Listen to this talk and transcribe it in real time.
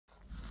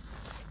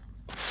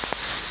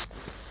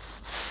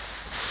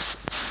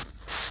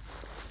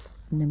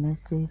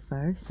Namaste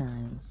fire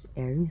signs,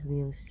 Aries,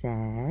 Leo,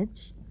 Sag.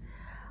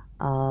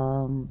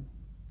 Um,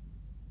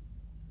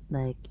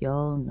 like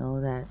y'all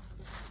know that,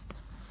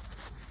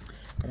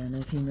 I don't know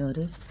if you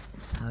noticed,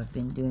 I've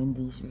been doing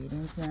these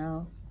readings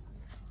now.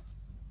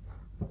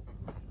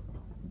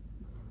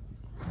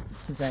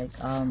 Cause like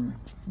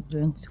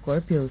during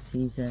Scorpio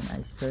season,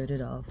 I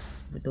started off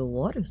with the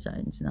water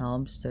signs. Now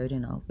I'm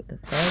starting off with the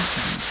fire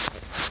signs.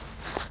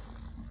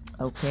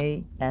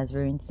 Okay, as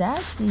we're in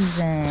Sag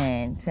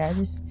season,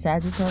 Sagittarius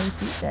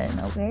season.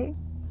 Okay,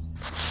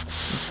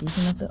 the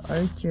season of the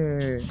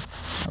Archer.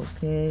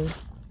 Okay,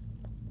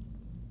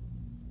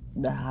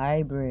 the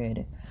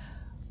hybrid.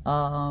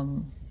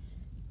 Some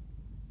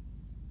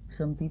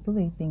people,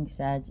 they think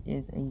Sag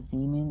is a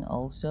demon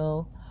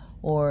also,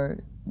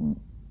 or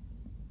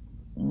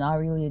not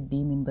really a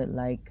demon, but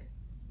like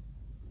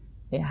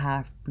a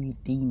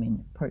half-breed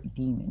demon, part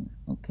demon.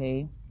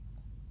 Okay.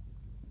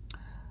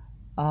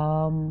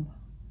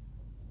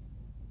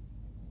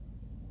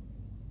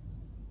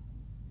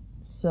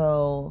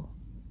 So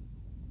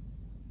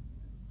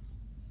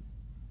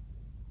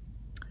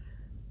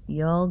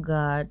y'all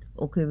got,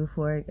 okay,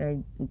 before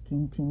I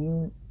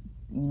continue,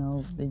 you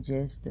know, the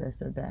gist, the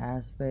rest of the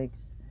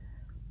aspects,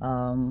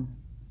 moon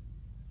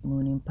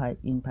in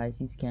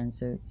Pisces,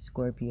 Cancer,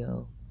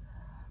 Scorpio,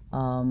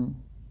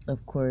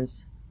 of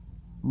course,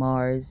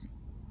 Mars,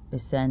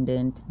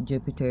 ascendant,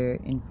 Jupiter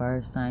in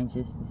fire signs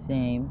is the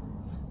same,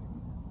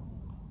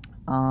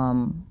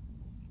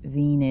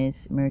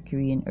 Venus,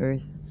 Mercury, and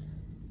Earth,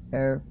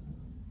 air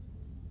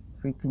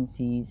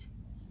frequencies,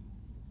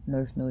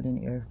 North Node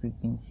and air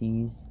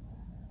frequencies,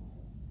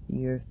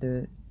 year of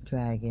the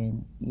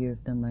dragon, year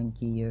of the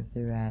monkey, year of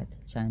the rat,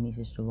 Chinese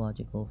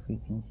astrological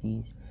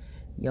frequencies.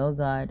 Y'all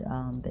got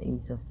the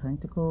Ace of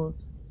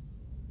Pentacles,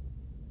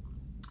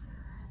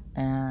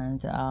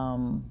 and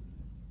I'm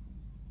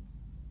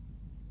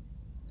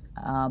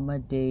gonna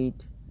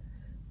date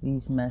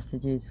these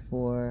messages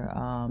for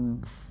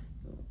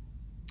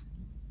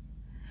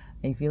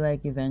I feel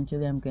like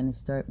eventually I'm gonna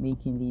start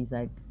making these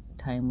like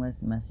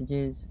timeless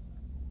messages,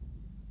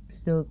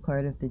 still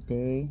card of the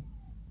day,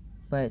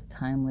 but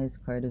timeless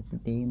card of the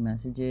day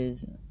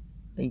messages,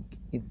 like,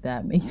 if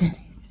that makes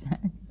any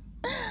sense.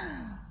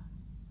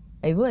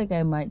 I feel like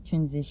I might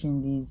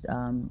transition these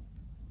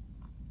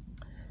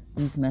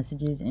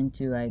messages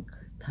into like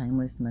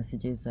timeless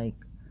messages, like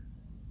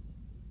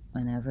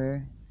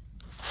whenever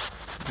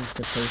you're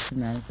supposed to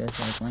manifest,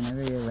 like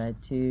whenever you're led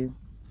to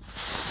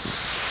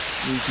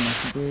these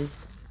messages.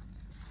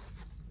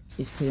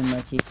 It's pretty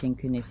much a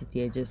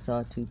synchronicity. I just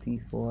saw 2, 3,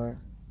 4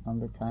 on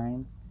the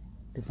time,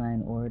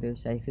 divine order.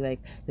 So I feel like,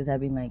 because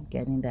I've been like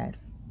getting that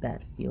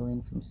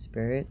feeling from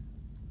spirit,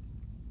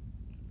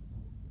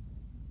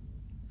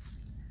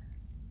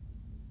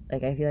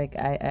 like I feel like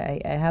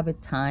I have a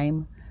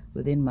time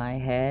within my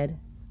head.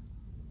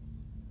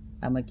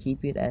 I'm gonna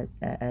keep it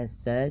as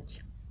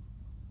such,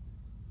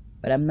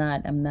 but I'm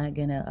not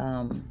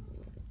gonna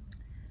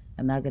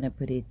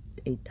put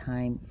a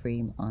time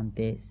frame on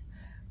this.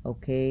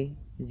 Okay,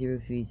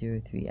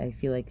 0303. I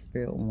feel like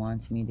spirit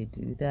wants me to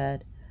do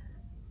that.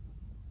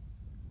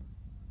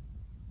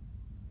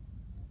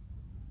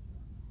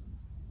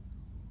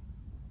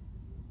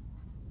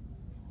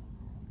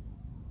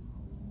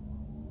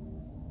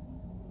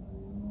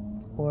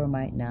 Or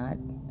might not.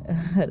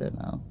 I don't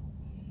know.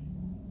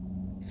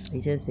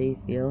 It's just a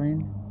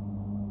feeling.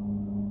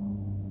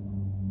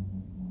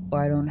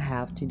 Or I don't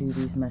have to do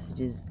these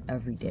messages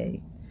every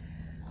day.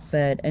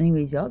 But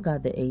anyways, y'all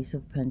got the Ace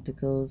of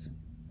Pentacles.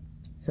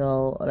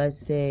 So let's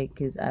say,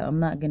 because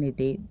I'm not gonna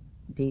date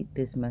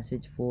this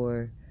message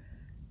for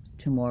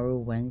tomorrow,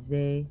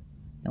 Wednesday.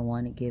 I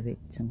want to give it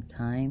some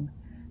time.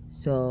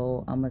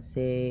 So I'm gonna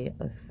say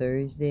a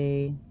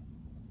Thursday.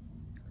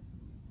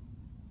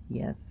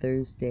 Yeah,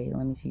 Thursday.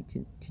 Let me see.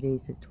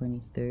 Today's the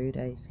 23rd,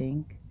 I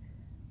think.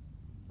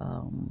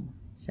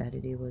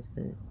 Saturday was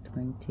the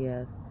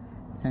 20th.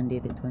 Sunday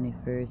the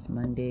 21st.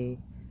 Monday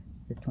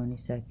the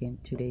 22nd.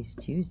 Today's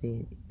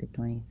Tuesday the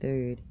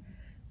 23rd.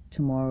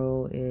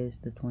 Tomorrow is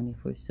the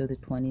 21st. So the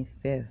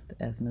 25th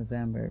of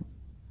November,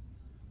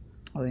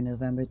 or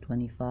November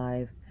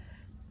 25,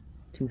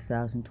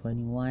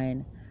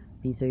 2021.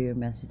 These are your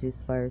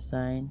messages, fire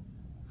sign,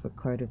 for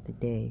card of the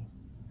day.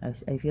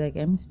 I feel like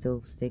I'm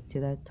still stick to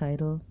that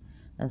title.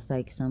 That's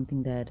like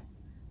something that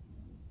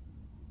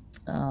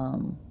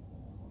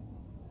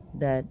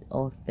that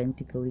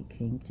authentically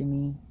came to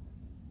me.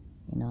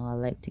 You know, I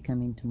like to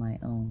come into my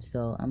own,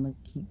 so I'm gonna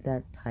keep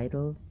that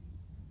title.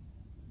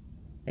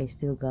 I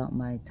still got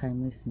my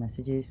timeless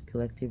messages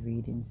collective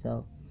reading.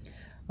 So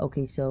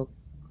okay, so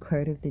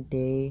card of the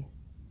day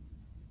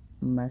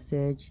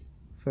message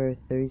for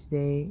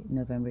Thursday,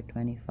 November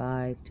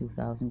 25,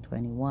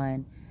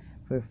 2021,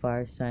 for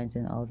fire signs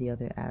and all the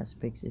other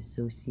aspects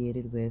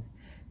associated with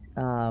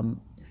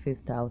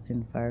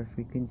 5,000 fire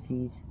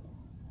frequencies.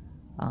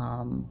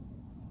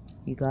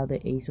 You got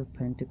the Ace of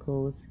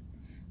Pentacles,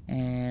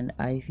 and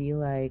I feel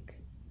like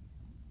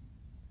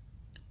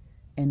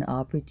an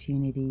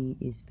opportunity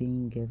is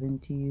being given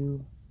to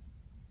you.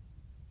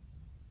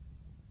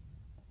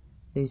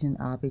 There's an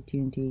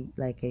opportunity,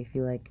 like I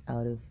feel like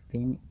out of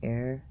thin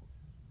air.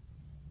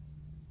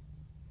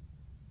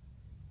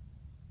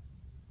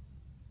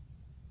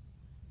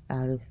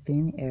 Out of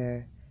thin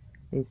air,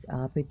 this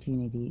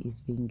opportunity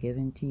is being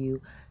given to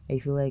you. I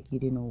feel like you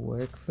didn't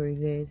work for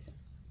this,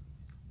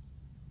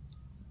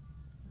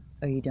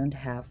 or you don't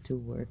have to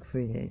work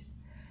for this.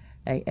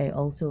 I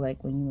also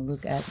like when you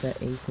look at the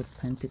Ace of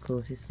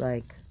Pentacles, it's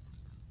like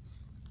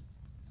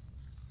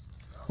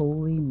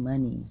holy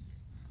money,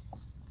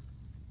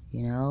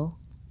 you know?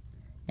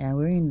 And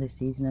we're in the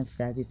season of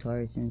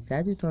Sagittarius, and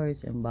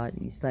Sagittarius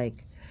embodies,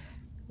 like,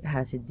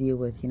 has to deal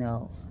with, you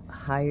know,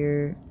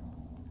 higher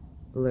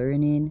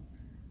learning,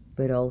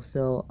 but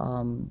also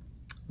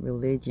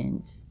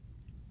religions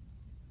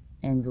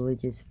and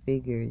religious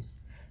figures.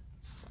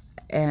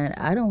 And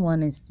I don't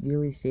want to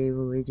really say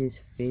religious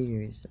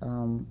figures,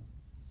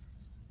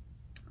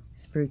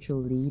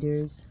 spiritual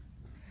leaders.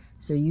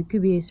 So you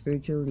could be a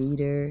spiritual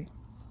leader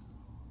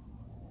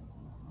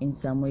in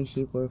some way,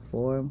 shape, or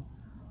form,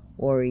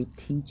 or a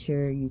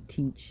teacher. You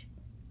teach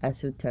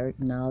esoteric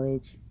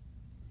knowledge,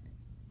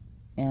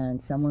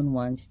 and someone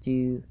wants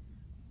to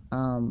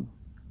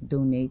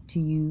donate to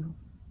you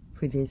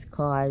for this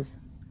cause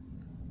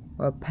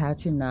or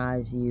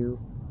patronize you.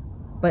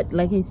 But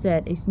like I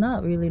said, it's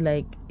not really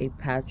like a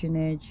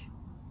patronage,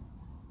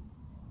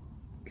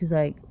 because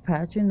like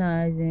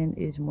patronizing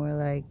is more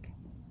like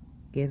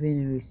giving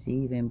and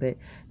receiving, but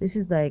this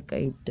is like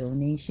a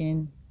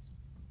donation,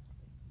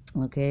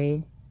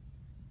 okay?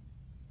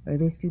 Or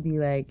this could be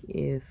like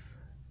if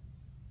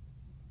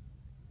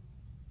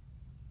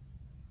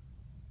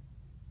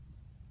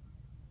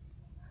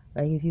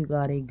you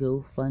got a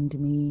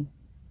GoFundMe,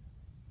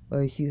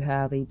 or if you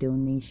have a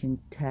donation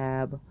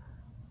tab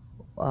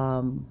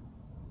on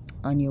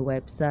your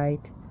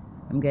website.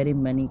 I'm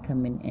getting money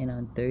coming in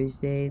on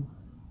Thursday.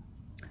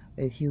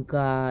 If you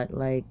got,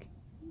 like,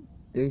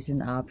 there's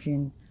an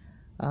option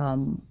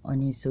on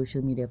your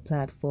social media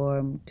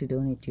platform to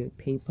donate to your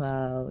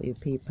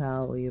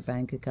PayPal or your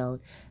bank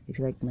account if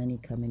you like money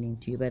coming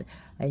into you. But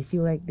I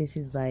feel like this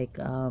is like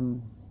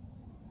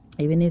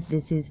even if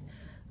this is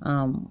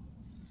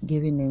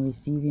giving and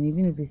receiving,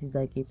 even if this is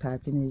like a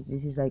patronage,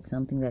 this is like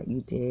something that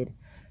you did.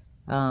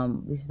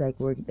 This is like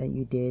work that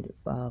you did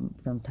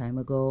some time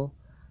ago,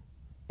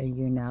 and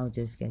you're now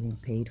just getting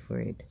paid for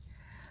it.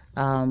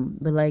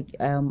 But like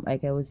I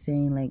was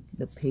saying, like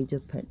the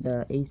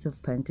Ace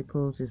of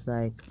Pentacles is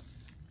like,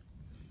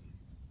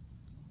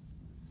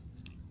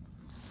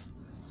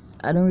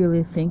 I don't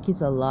really think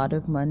it's a lot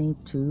of money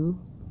too.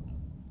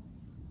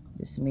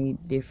 This may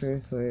differ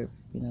for,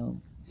 you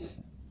know,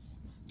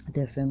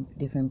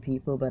 different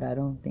people, but I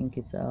don't think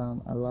it's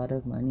a lot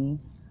of money.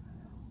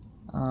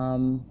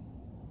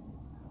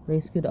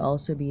 This could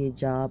also be a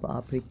job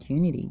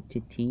opportunity to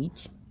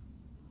teach,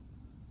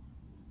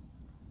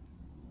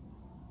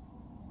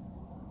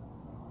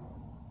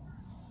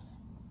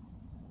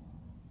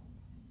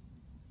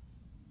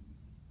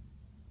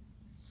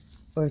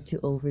 or to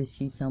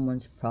oversee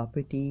someone's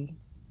property,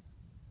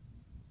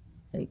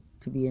 like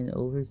to be an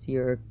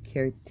overseer or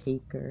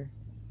caretaker,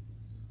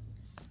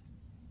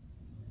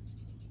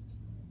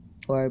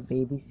 or a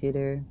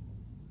babysitter.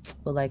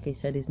 But like I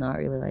said, it's not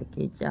really like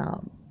a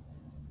job.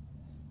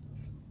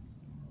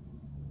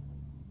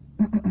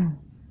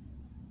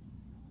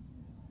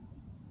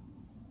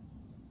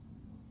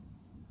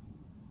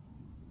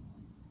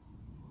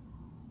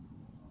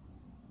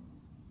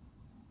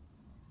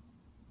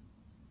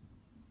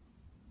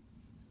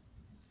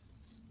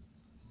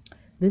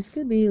 This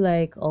could be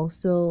like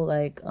also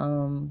like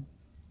what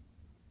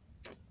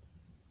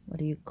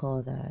do you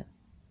call that?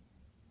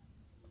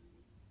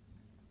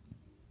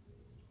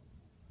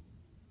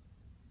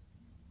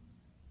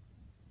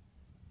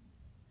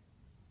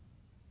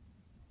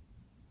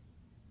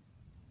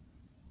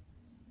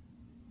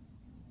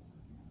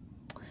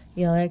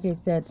 Yeah, like I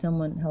said,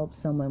 someone helps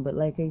someone, but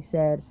like I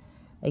said,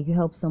 like you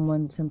helped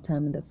someone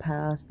sometime in the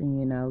past and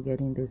you're now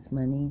getting this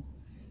money.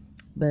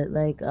 But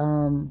like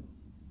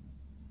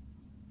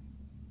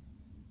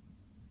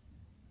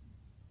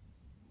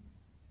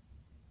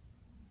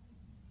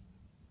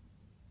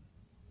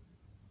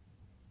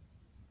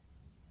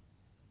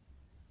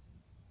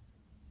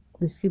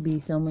this could be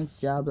someone's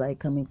job like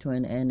coming to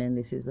an end, and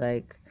this is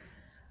like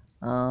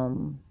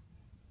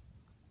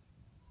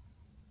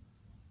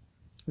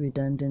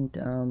redundant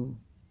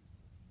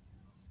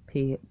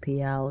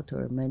payout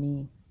or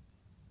money,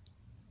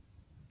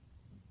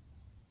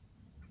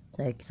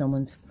 like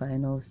someone's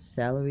final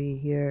salary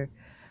here.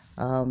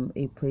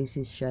 A place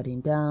is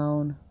shutting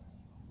down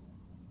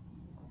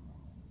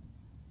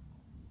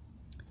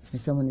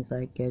and someone is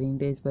like getting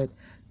this. But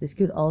this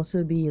could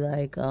also be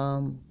like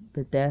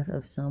the death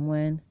of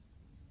someone,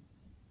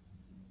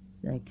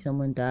 like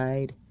someone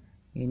died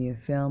in your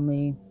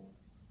family,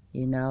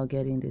 you're now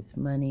getting this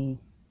money.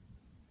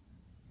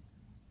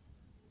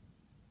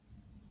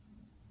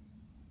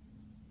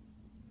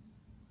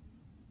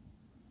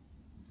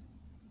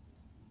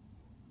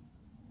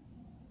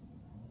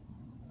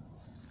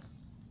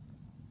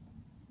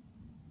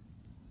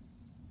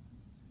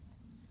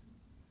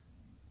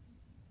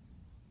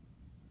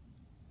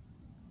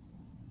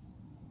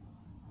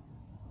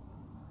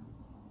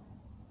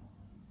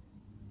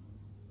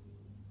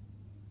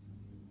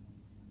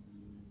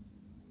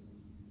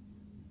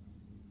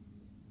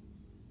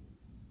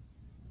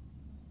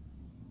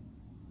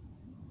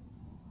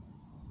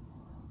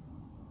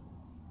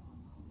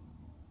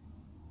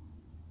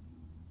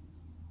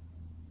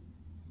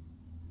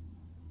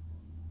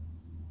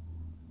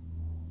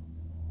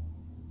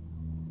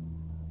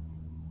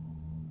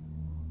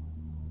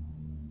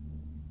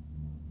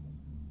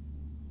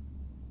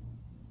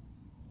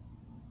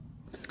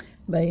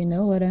 But you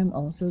know what I'm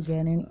also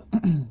getting?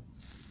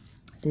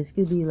 This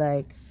could be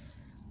like,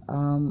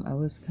 I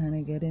was kind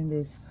of getting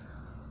this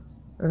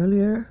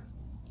earlier.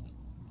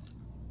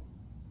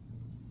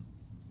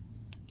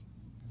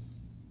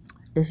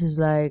 This is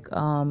like,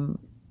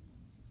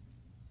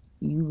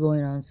 you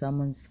going on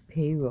someone's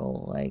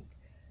payroll. Like,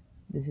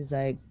 this is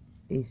like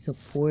a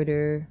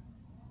supporter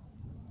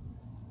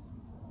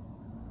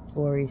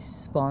or a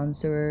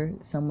sponsor.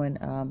 Someone,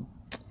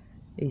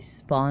 a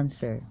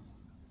sponsor.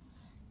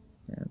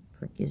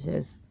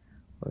 Purchases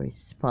or a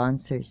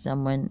sponsor.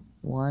 Someone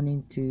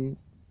wanting to,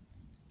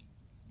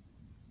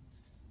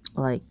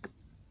 like,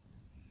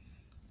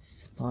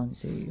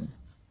 sponsor you.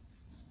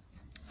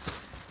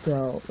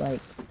 So,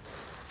 like,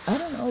 I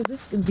don't know,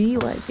 this could be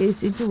like a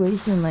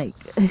situation like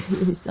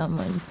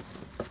someone's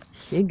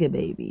sugar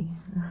baby.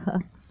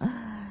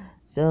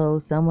 So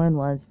someone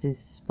wants to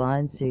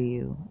sponsor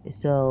you.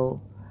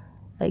 So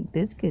like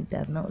this could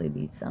definitely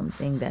be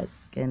something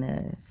that's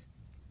gonna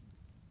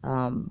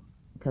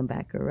come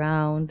back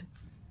around.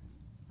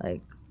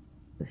 Like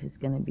this is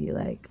gonna be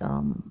like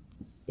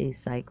a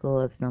cycle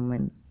of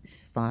someone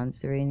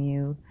sponsoring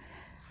you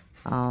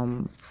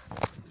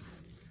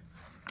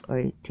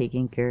or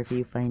taking care of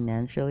you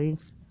financially.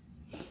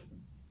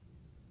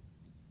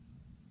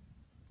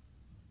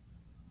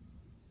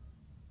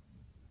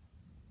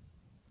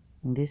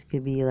 And this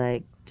could be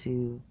like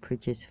to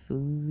purchase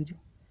food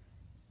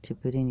to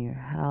put in your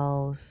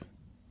house.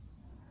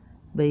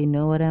 But you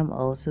know what I'm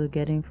also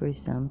getting for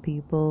some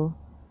people?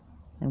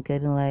 I'm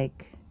getting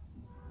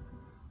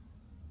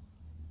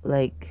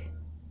like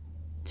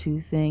two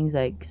things.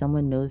 Like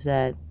someone knows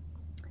that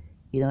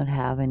you don't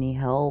have any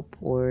help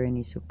or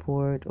any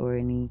support or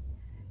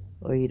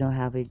you don't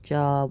have a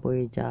job or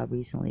your job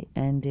recently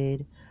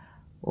ended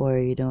or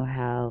you don't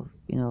have,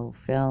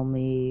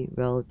 family,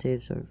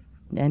 relatives or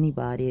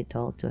anybody at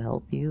all to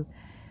help you.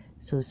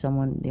 So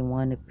someone they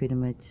want to pretty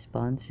much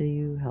sponsor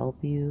you,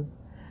 help you.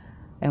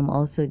 I'm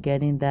also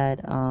getting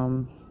that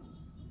um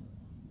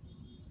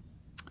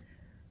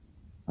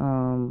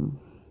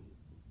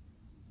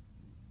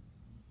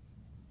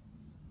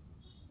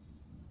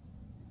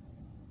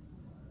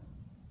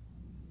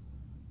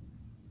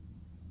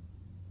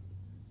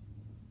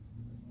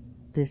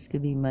this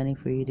could be money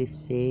for you to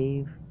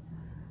save.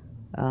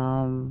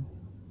 um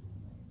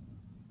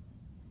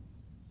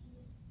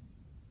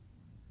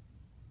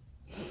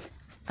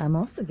I'm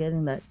also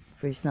getting that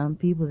for some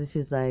people this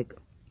is like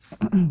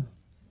the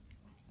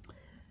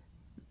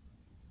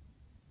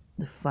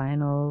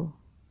final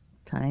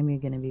time you're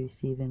going to be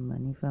receiving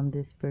money from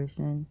this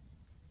person.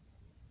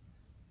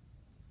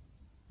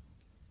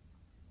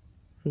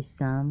 For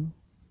some,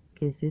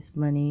 because this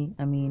money,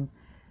 I mean,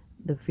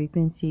 the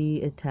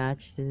frequency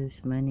attached to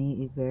this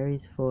money, it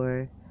varies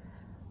for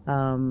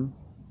um,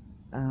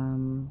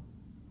 um,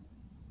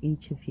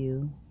 each of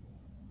you,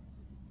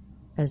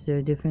 as there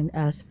are different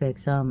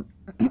aspects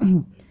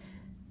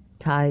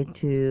tied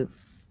to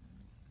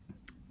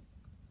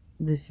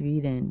this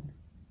reading,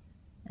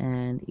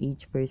 and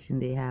each person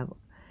they have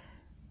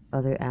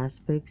other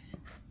aspects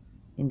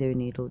in their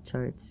natal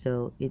chart,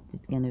 so it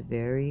is going to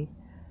vary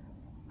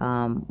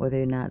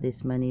whether or not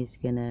this money is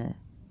going to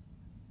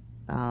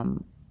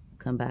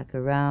come back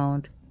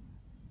around,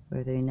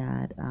 whether or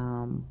not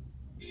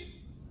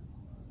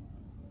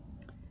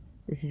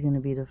this is going to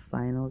be the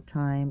final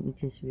time. It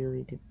just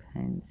really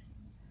depends,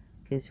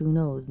 because who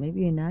knows,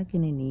 maybe you're not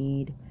going to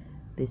need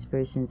this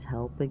person's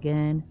help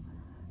again,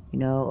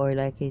 or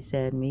like I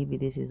said, maybe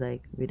this is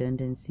like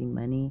redundancy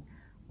money,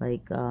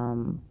 like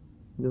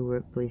your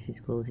workplace is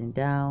closing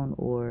down,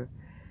 or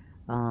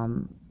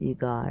you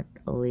got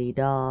laid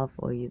off,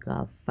 or you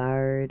got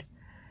fired,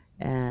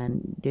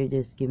 and they're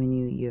just giving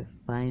you your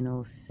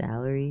final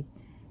salary,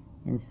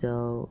 and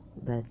so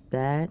that's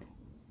that.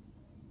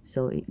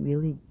 So it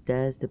really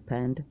does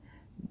depend,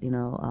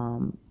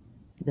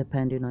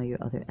 depending on your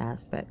other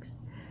aspects.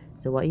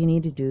 So what you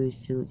need to do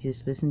is to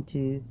just listen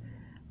to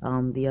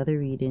the other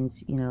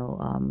readings,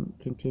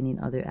 containing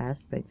other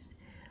aspects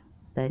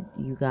that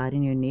you got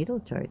in your natal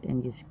chart,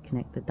 and just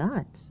connect the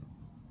dots.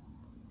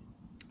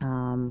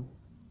 Um,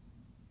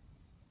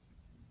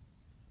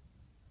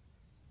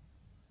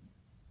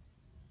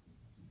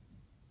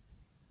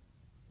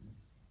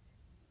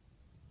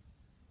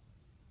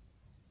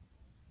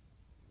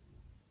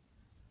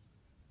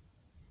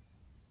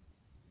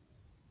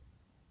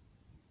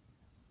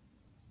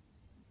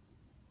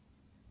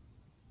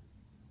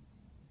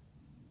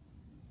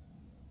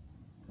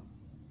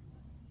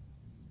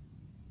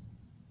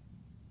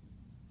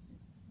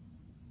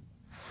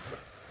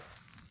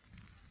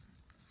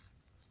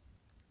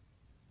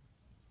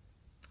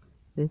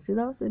 this could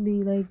also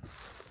be like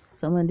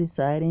someone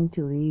deciding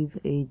to leave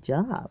a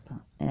job,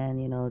 and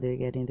they're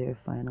getting their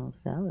final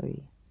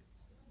salary,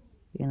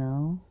 you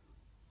know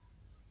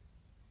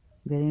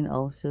getting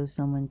also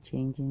someone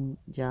changing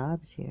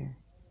jobs here.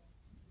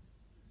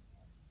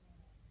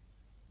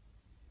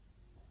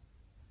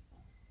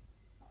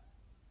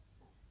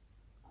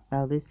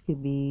 Now this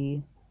could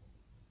be,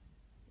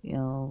 you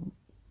know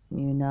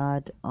you're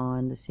not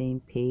on the same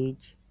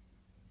page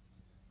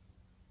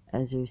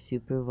as your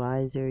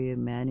supervisor, your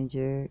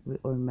manager,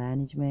 or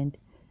management.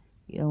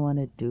 You don't want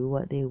to do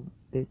what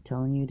they're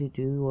telling you to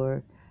do,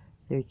 or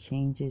there are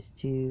changes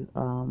to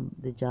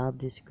the job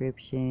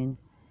description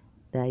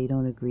that you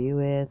don't agree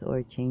with,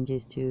 or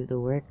changes to the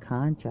work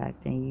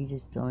contract and you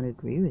just don't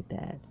agree with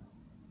that.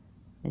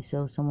 And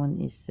so someone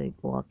is like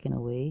walking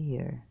away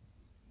here,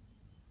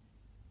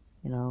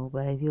 you know.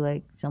 But I feel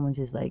like someone's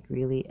just like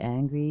really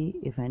angry,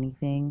 if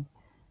anything,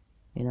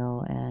 you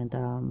know.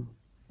 And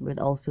but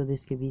also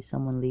this could be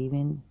someone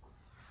leaving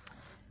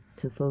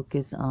to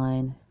focus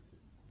on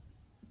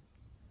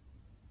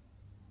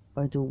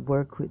or to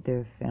work with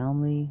their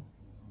family.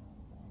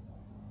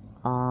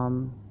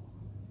 um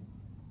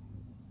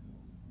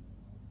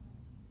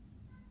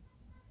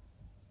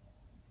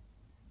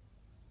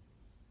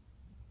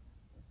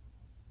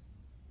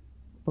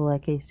but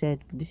like I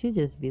said, this is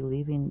just be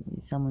leaving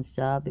someone's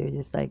job. They're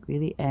just like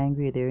really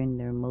angry, they're in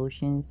their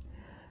emotions.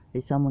 Or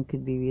someone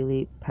could be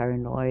really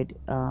paranoid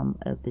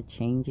of the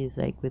changes,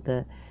 like with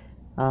the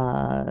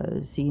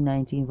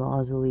C19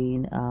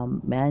 Vaseline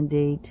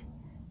mandate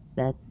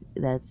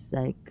that's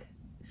like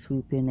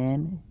sweeping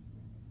in.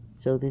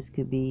 So this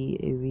could be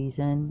a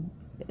reason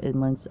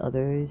amongst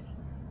others.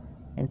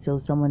 And so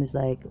someone is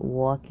like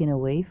walking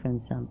away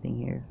from something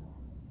here.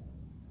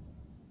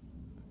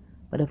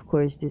 But of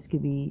course, this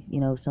could be, you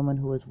know, someone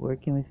who was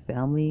working with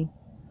family.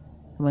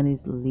 Someone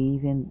is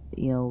leaving,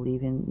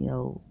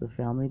 the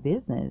family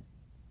business.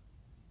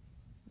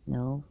 You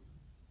know,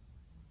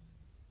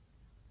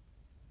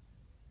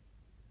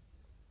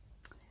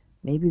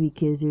 maybe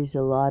because there's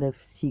a lot of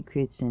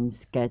secrets and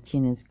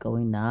sketchiness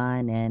going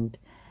on, and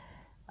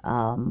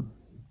um,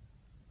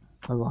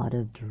 a lot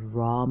of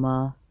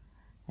drama,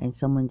 and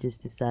someone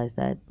just decides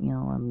that,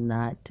 I'm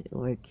not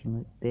working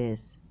with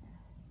this.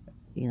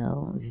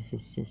 This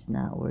is just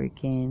not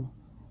working.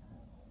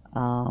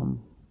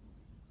 Um,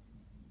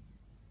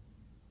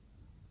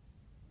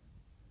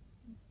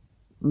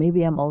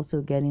 Maybe I'm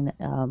also getting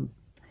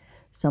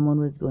someone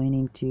was going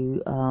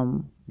into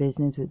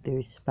business with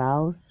their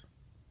spouse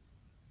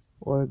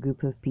or a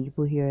group of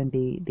people here, and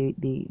they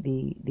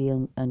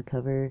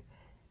uncover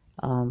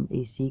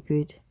a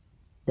secret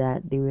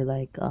that they were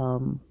like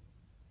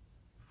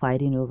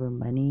fighting over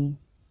money,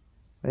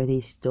 or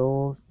they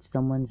stole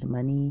someone's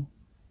money.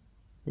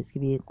 This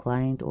could be a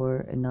client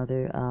or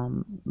another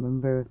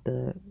member of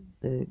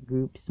the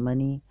group's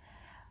money,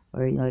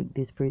 or like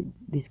this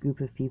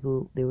group of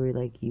people, they were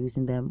like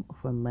using them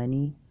for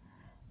money.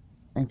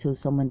 And so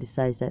someone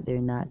decides that they're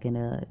not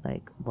gonna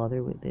like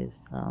bother with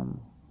this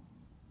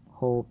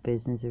whole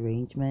business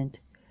arrangement.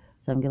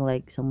 So I'm gonna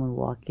like someone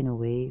walking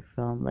away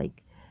from,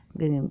 like, I'm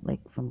getting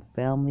like from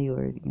family,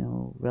 or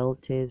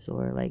relatives,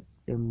 or like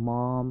their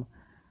mom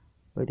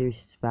or their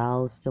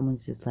spouse.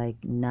 Someone's just like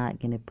not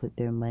gonna put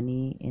their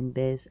money in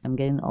this. I'm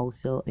getting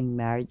also a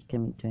marriage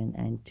coming to an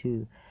end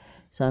too.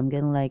 So I'm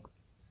getting like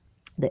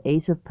the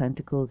Ace of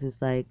Pentacles is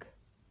like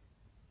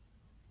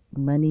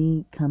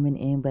money coming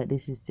in, but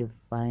this is the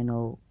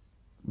final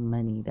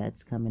money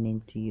that's coming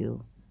into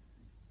you.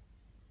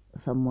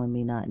 Someone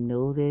may not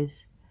know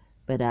this,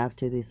 but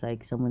after this,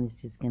 like, someone is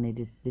just gonna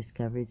just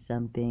discover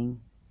something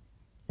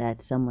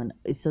that someone,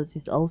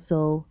 it's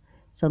also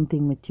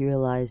something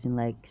materializing,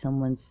 like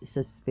someone's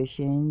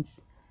suspicions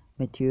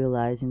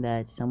materializing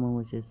that someone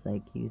was just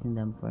like using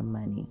them for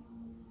money,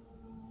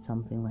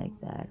 something like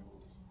that.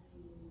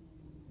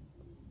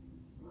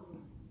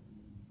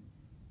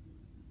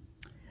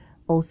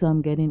 Also,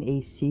 I'm getting a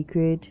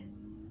secret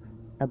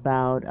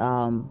about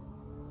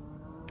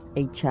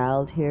a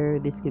child here.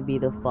 This could be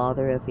the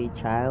father of a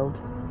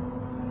child.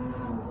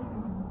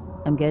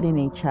 I'm getting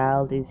a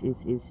child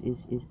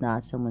is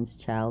not someone's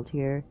child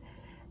here.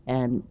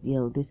 And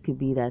this could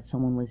be that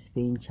someone was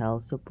paying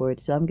child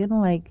support. So I'm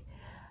getting like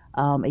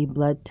a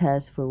blood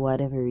test for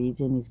whatever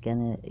reason is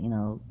gonna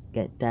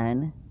get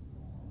done.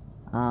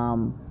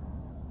 um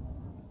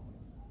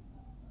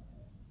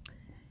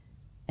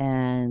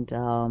and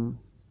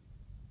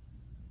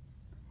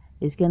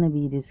it's gonna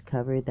be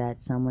discovered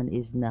that someone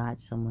is not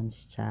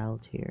someone's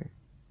child here.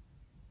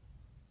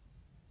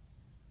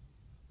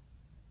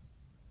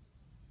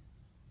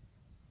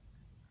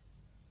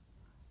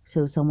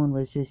 So someone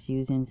was just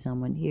using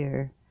someone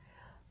here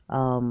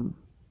um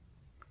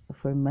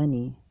for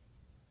money,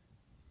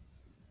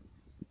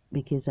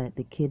 because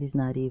the kid is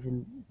not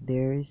even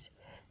theirs.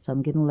 So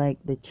I'm getting like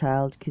the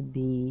child could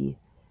be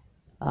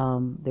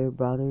their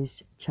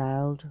brother's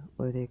child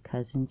or their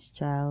cousin's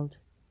child.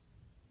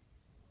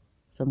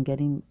 So I'm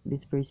getting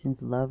this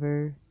person's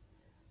lover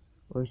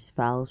or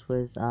spouse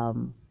was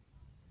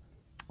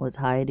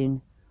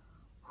hiding,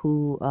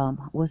 who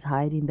was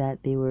hiding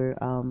that they were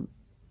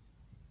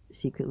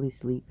secretly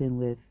sleeping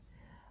with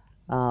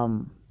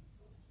um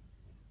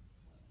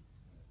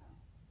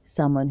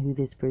someone who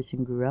this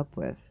person grew up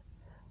with,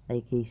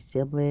 like a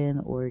sibling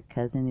or a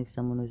cousin, if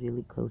someone was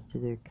really close to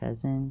their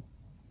cousin.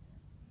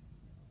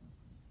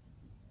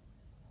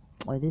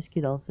 Or this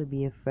could also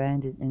be a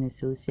friend, an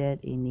associate,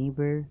 a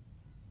neighbor.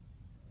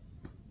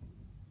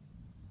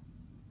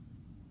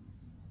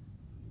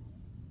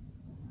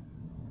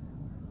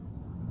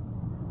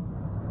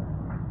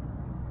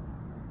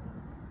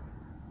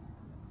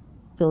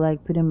 So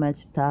like pretty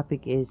much the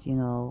topic is, you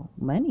know,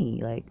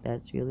 money. Like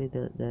that's really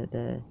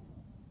the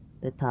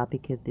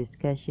topic of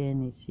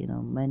discussion is, you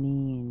know,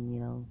 money and,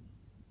 you know,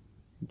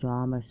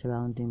 drama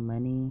surrounding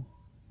money.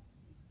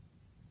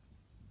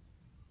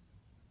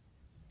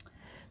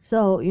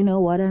 So, you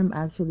know what I'm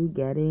actually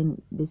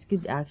getting? This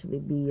could actually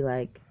be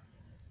like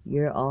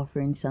you're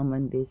offering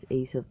someone this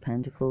Ace of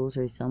Pentacles,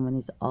 or someone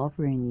is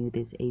offering you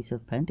this Ace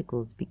of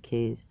Pentacles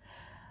because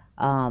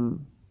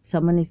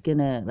someone is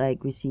gonna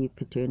like receive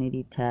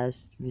paternity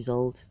test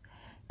results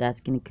that's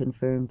gonna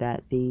confirm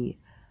that the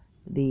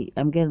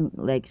I'm getting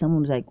like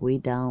someone's like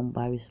weighed down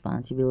by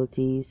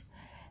responsibilities,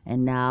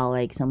 and now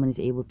like someone is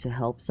able to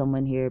help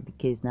someone here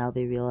because now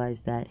they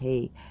realize that,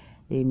 hey,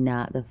 they're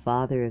not the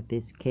father of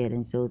this kid,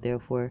 and so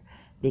therefore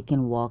they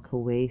can walk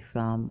away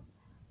from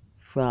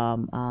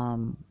a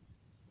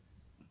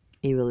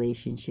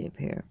relationship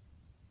here.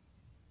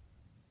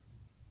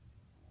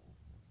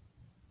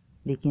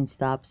 They can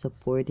stop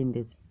supporting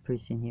this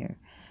person here.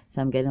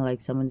 So I'm getting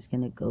like someone's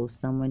gonna ghost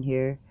someone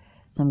here.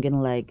 So I'm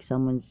getting like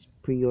someone's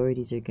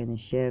priorities are gonna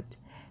shift,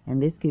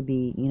 and this could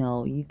be, you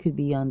know, you could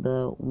be on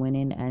the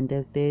winning end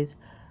of this,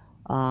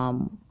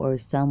 or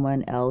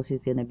someone else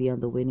is gonna be on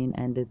the winning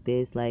end of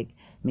this. Like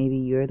maybe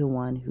you're the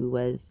one who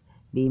was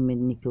being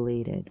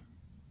manipulated.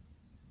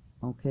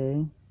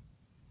 Okay.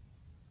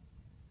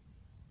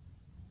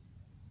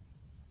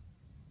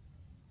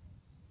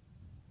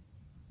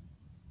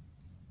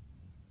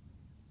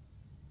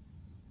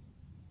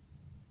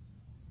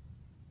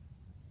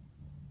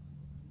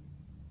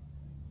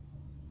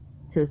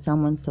 So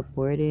someone's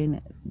supporting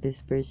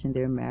this person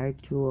they're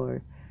married to,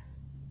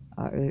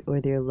 or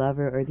their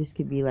lover, or this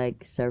could be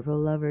like several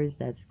lovers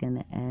that's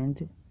gonna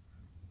end.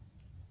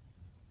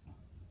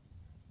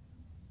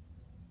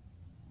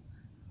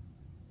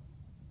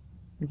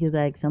 Because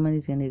like someone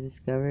is gonna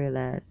discover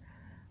that,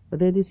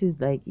 whether this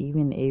is like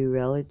even a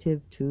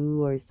relative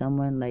too, or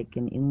someone like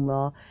an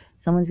in-law,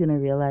 someone's gonna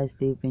realize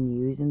they've been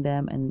using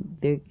them,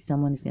 and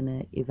someone's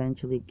gonna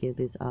eventually give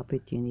this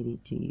opportunity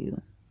to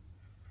you.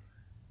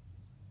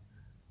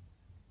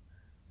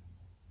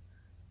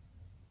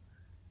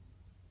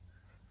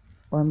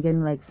 Or I'm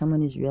getting like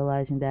someone is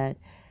realizing that,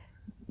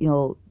 you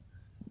know,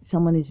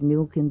 someone is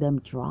milking them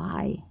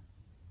dry.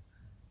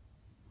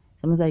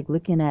 Someone's like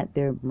looking at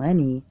their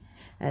money,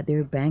 at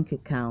their bank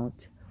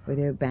account or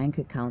their bank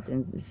accounts,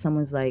 and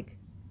someone's like,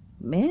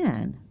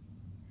 man,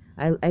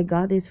 I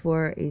got this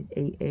for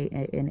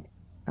an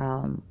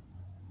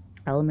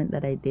element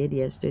that I did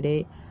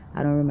yesterday.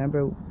 I don't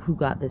remember who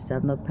got the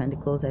Seven of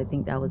Pentacles. I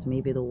think that was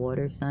maybe the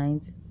water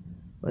signs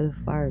or the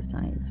fire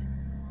signs.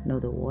 No,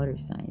 the water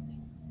signs.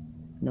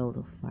 No,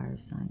 the fire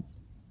signs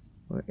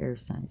or air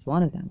signs.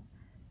 One of them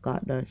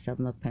got the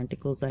Seven of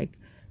Pentacles. Like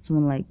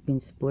someone like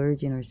been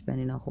splurging or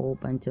spending a whole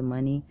bunch of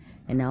money,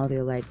 and now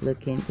they're like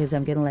looking, because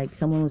I'm getting like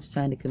someone was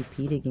trying to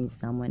compete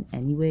against someone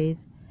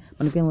anyways.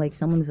 But I'm getting like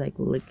someone's like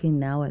looking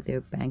now at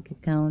their bank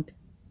account.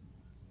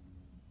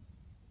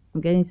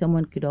 I'm getting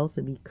someone could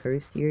also be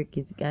cursed here,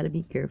 because you gotta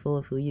be careful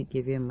of who you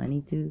give your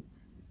money to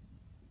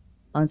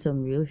on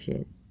some real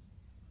shit.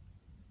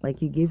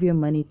 Like you give your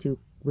money to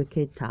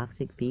wicked,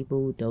 toxic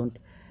people who don't,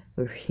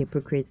 or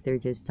hypocrites. They're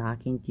just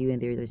talking to you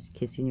and they're just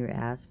kissing your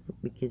ass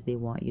because they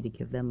want you to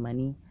give them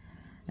money.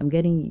 I'm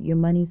getting your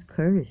money's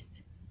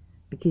cursed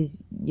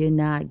because you're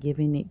not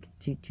giving it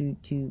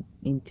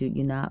into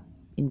you're not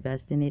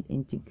investing it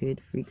into good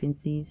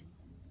frequencies.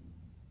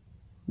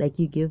 Like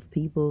you give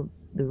people,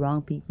 the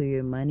wrong people,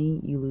 your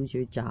money, you lose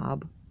your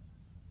job.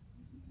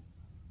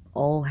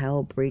 All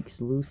hell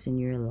breaks loose in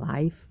your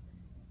life.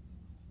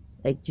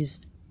 Like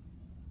just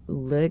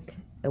look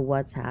at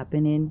what's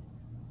happening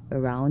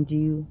around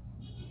you,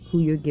 who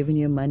you're giving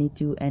your money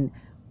to, and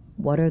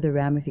what are the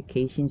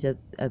ramifications of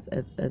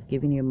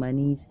giving your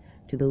monies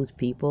to those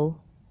people.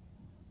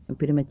 And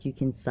pretty much you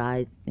can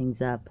size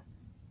things up.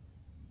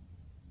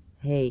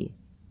 Hey,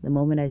 the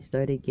moment I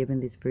started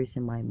giving this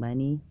person my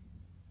money,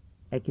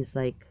 like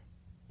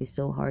it's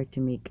so hard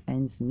to make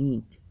ends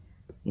meet.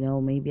 You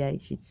know, maybe I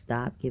should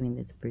stop giving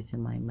this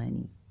person my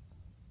money.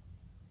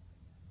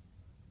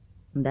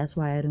 And that's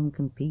why I don't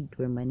compete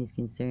where money's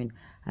concerned.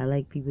 I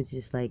like people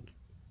just like,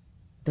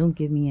 don't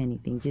give me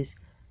anything. Just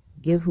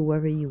give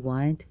whoever you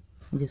want,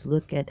 and just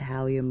look at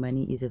how your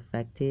money is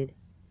affected.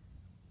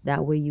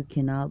 That way you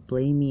cannot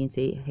blame me and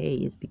say, hey,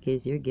 it's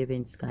because you're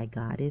giving Sky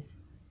Goddess.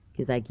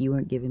 Because like you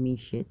weren't giving me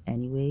shit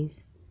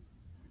anyways.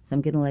 So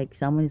I'm getting like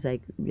someone is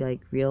like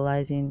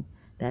realizing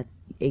that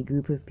a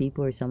group of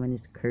people or someone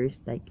is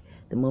cursed. Like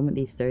the moment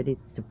they started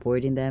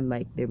supporting them,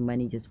 like their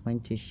money just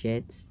went to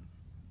shits.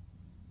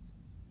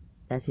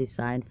 That's a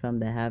sign from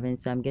the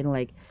heavens. So I'm getting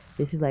like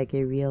this is like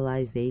a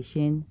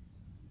realization.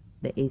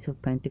 The Ace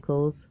of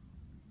Pentacles.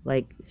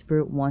 Like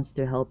Spirit wants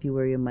to help you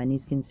where your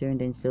money's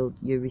concerned, and so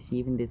you're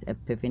receiving this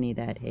epiphany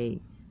that,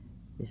 hey,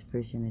 this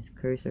person is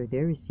cursed, or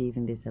they're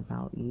receiving this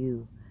about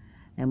you.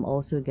 I'm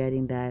also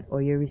getting that,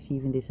 or you're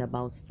receiving this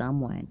about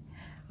someone.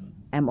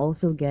 I'm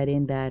also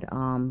getting that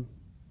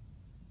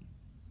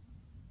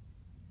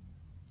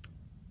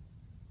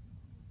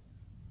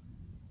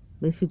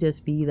this could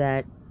just be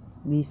that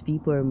These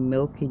people are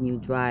milking you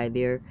dry.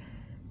 They're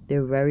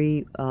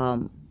very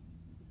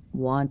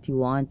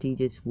wanty,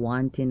 just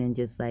wanting and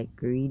just like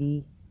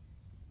greedy,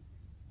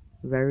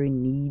 very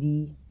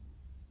needy.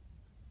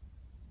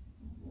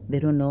 They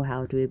don't know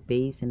how to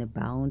abase and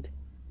abound.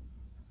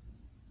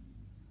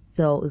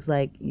 So it's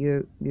like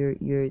your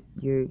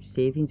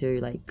savings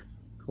are like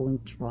going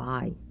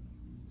dry,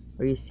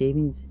 or your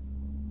savings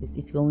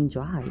it's going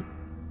dry.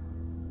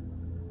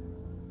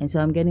 And so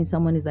I'm getting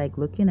someone is like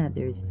looking at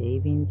their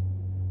savings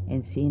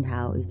and seeing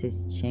how it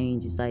just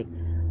changed. It's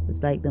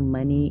like the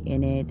money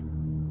in it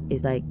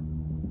is like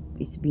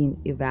it's being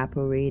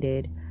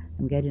evaporated.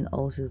 I'm getting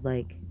also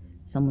like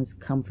someone's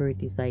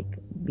comfort is like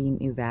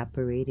being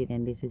evaporated,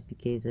 and this is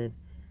because of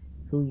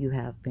who you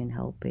have been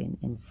helping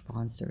and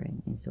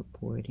sponsoring and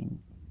supporting.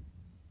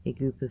 A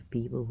group of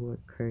people who are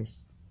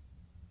cursed,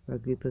 or a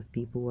group of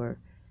people who are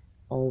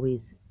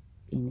always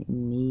in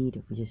need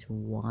of just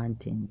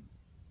wanting.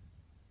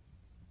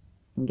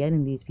 And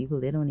getting these people,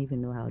 they don't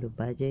even know how to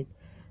budget.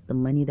 The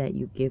money that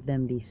you give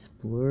them, they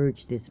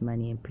splurge this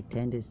money and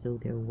pretend as though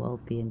they're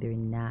wealthy and they're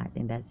not,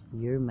 and that's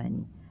your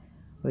money.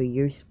 Or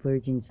you're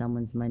splurging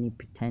someone's money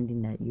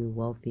pretending that you're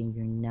wealthy and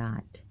you're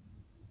not.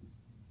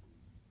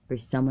 Or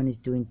someone is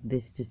doing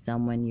this to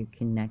someone you're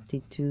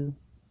connected to,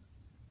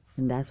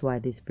 and that's why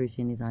this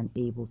person is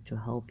unable to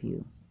help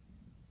you.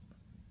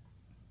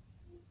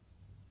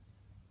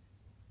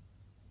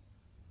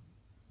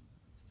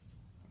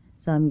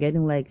 So I'm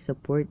getting like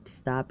support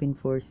stopping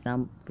for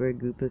a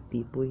group of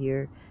people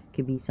here.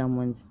 Could be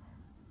someone's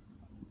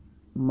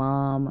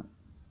mom,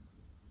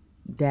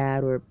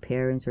 dad, or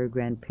parents, or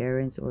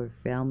grandparents, or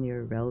family,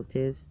 or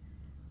relatives.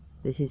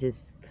 This is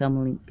just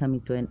coming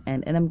to an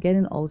end. And I'm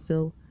getting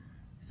also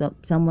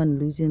someone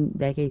losing,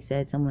 like I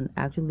said, someone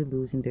actually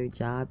losing their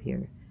job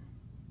here.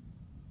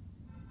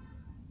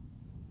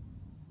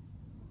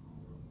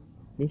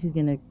 This is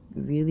gonna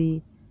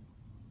really,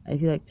 I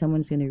feel like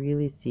someone's gonna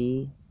really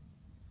see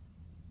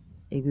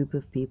a group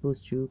of people's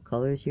true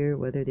colors here,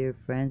 whether they're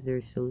friends, they're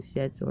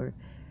associates, or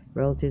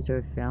relatives,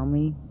 or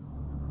family.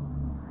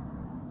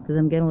 Because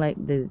I'm getting like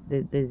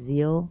the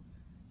zeal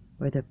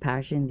or the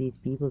passion these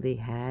people they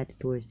had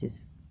towards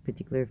this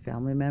particular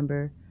family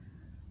member.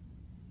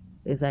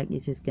 It's like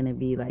it's just gonna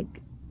be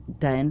like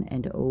done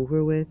and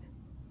over with,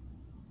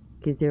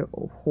 because their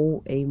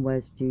whole aim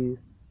was to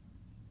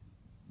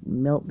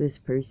milk this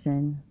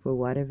person for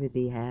whatever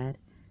they had,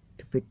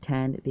 to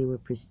pretend they were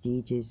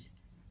prestigious,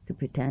 to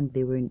pretend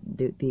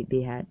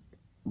they had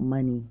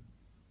money,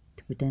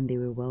 to pretend they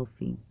were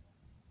wealthy.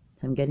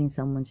 So I'm getting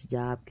someone's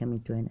job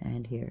coming to an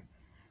end here,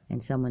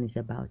 and someone is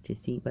about to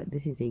see, but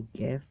this is a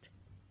gift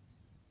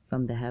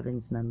from the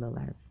heavens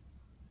nonetheless.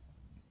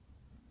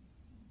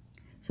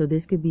 So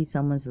this could be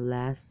someone's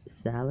last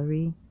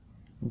salary,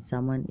 and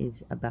someone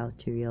is about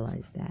to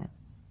realize that.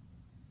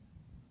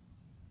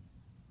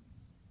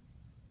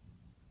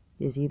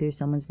 Is either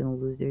someone's going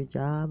to lose their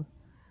job,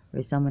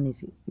 or someone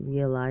is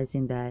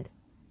realizing that,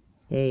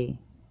 hey,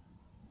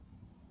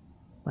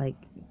 like,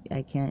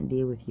 I can't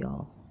deal with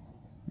y'all.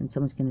 And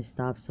someone's going to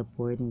stop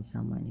supporting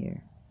someone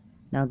here.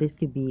 Now, this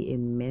could be a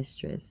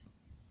mistress.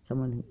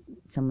 Someone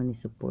is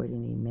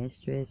supporting a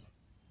mistress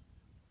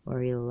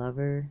or a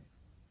lover.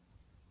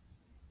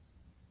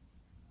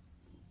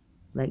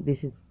 Like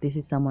this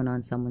is someone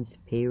on someone's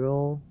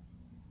payroll.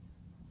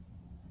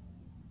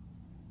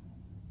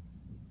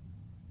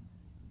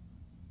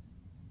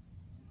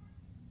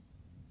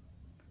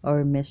 Or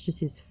a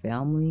mistress's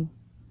family.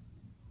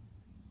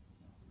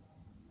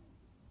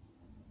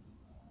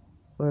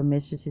 Or a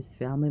mistress's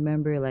family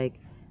member, like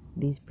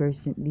these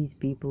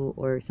people,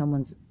 or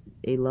someone's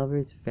a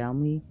lover's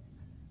family,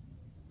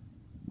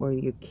 or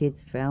your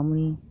kid's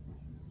family.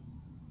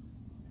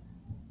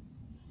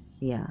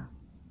 Yeah.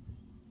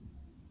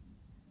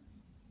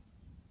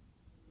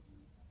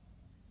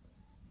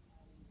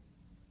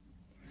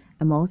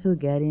 I'm also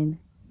getting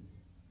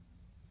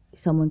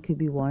someone could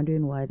be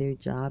wondering why their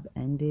job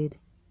ended.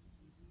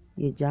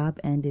 Your job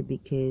ended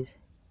because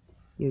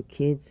your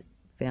kid's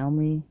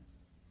family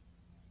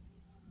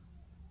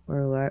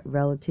or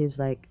relatives,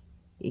 like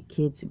a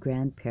kid's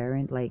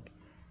grandparent, like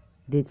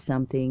did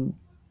something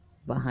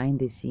behind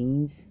the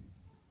scenes.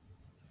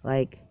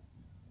 Like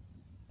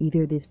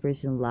either this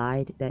person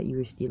lied that you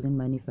were stealing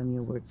money from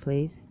your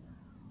workplace,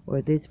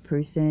 or this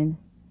person,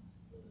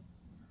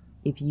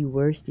 if you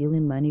were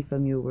stealing money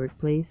from your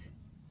workplace,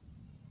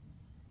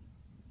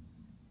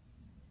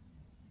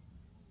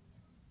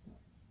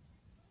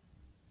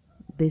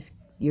 this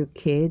your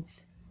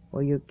kids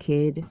or your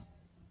kid,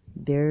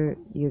 they're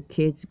your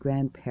kid's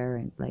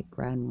grandparent, like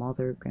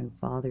grandmother,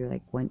 grandfather,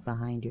 like went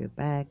behind your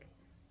back.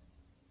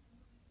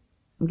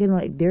 I'm getting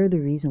like they're the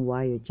reason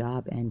why your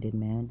job ended,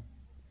 man.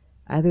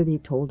 Either they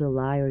told a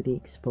lie or they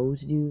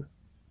exposed you.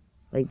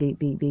 Like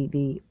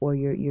they or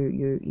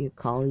your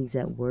colleagues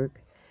at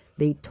work,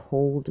 they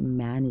told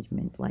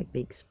management, like they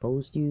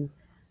exposed you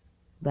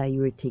that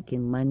you were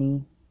taking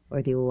money,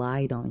 or they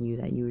lied on you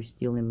that you were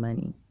stealing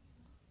money.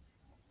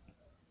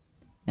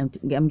 I'm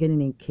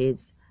getting in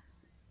kids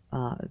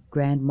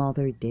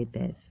grandmother did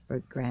this, or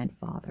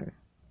grandfather.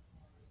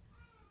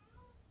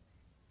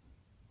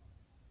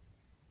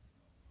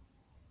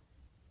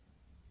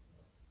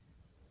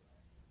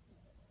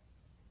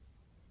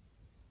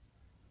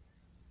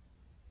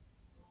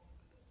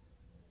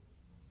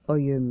 Or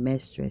your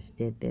mistress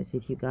did this.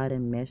 If you got a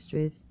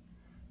mistress,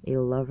 a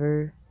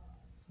lover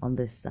on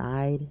the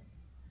side,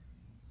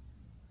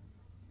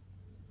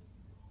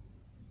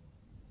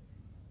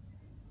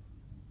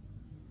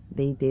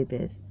 they did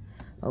this.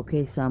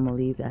 Okay, so I'm going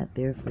to leave that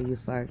there for you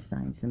fire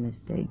signs.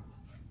 Namaste.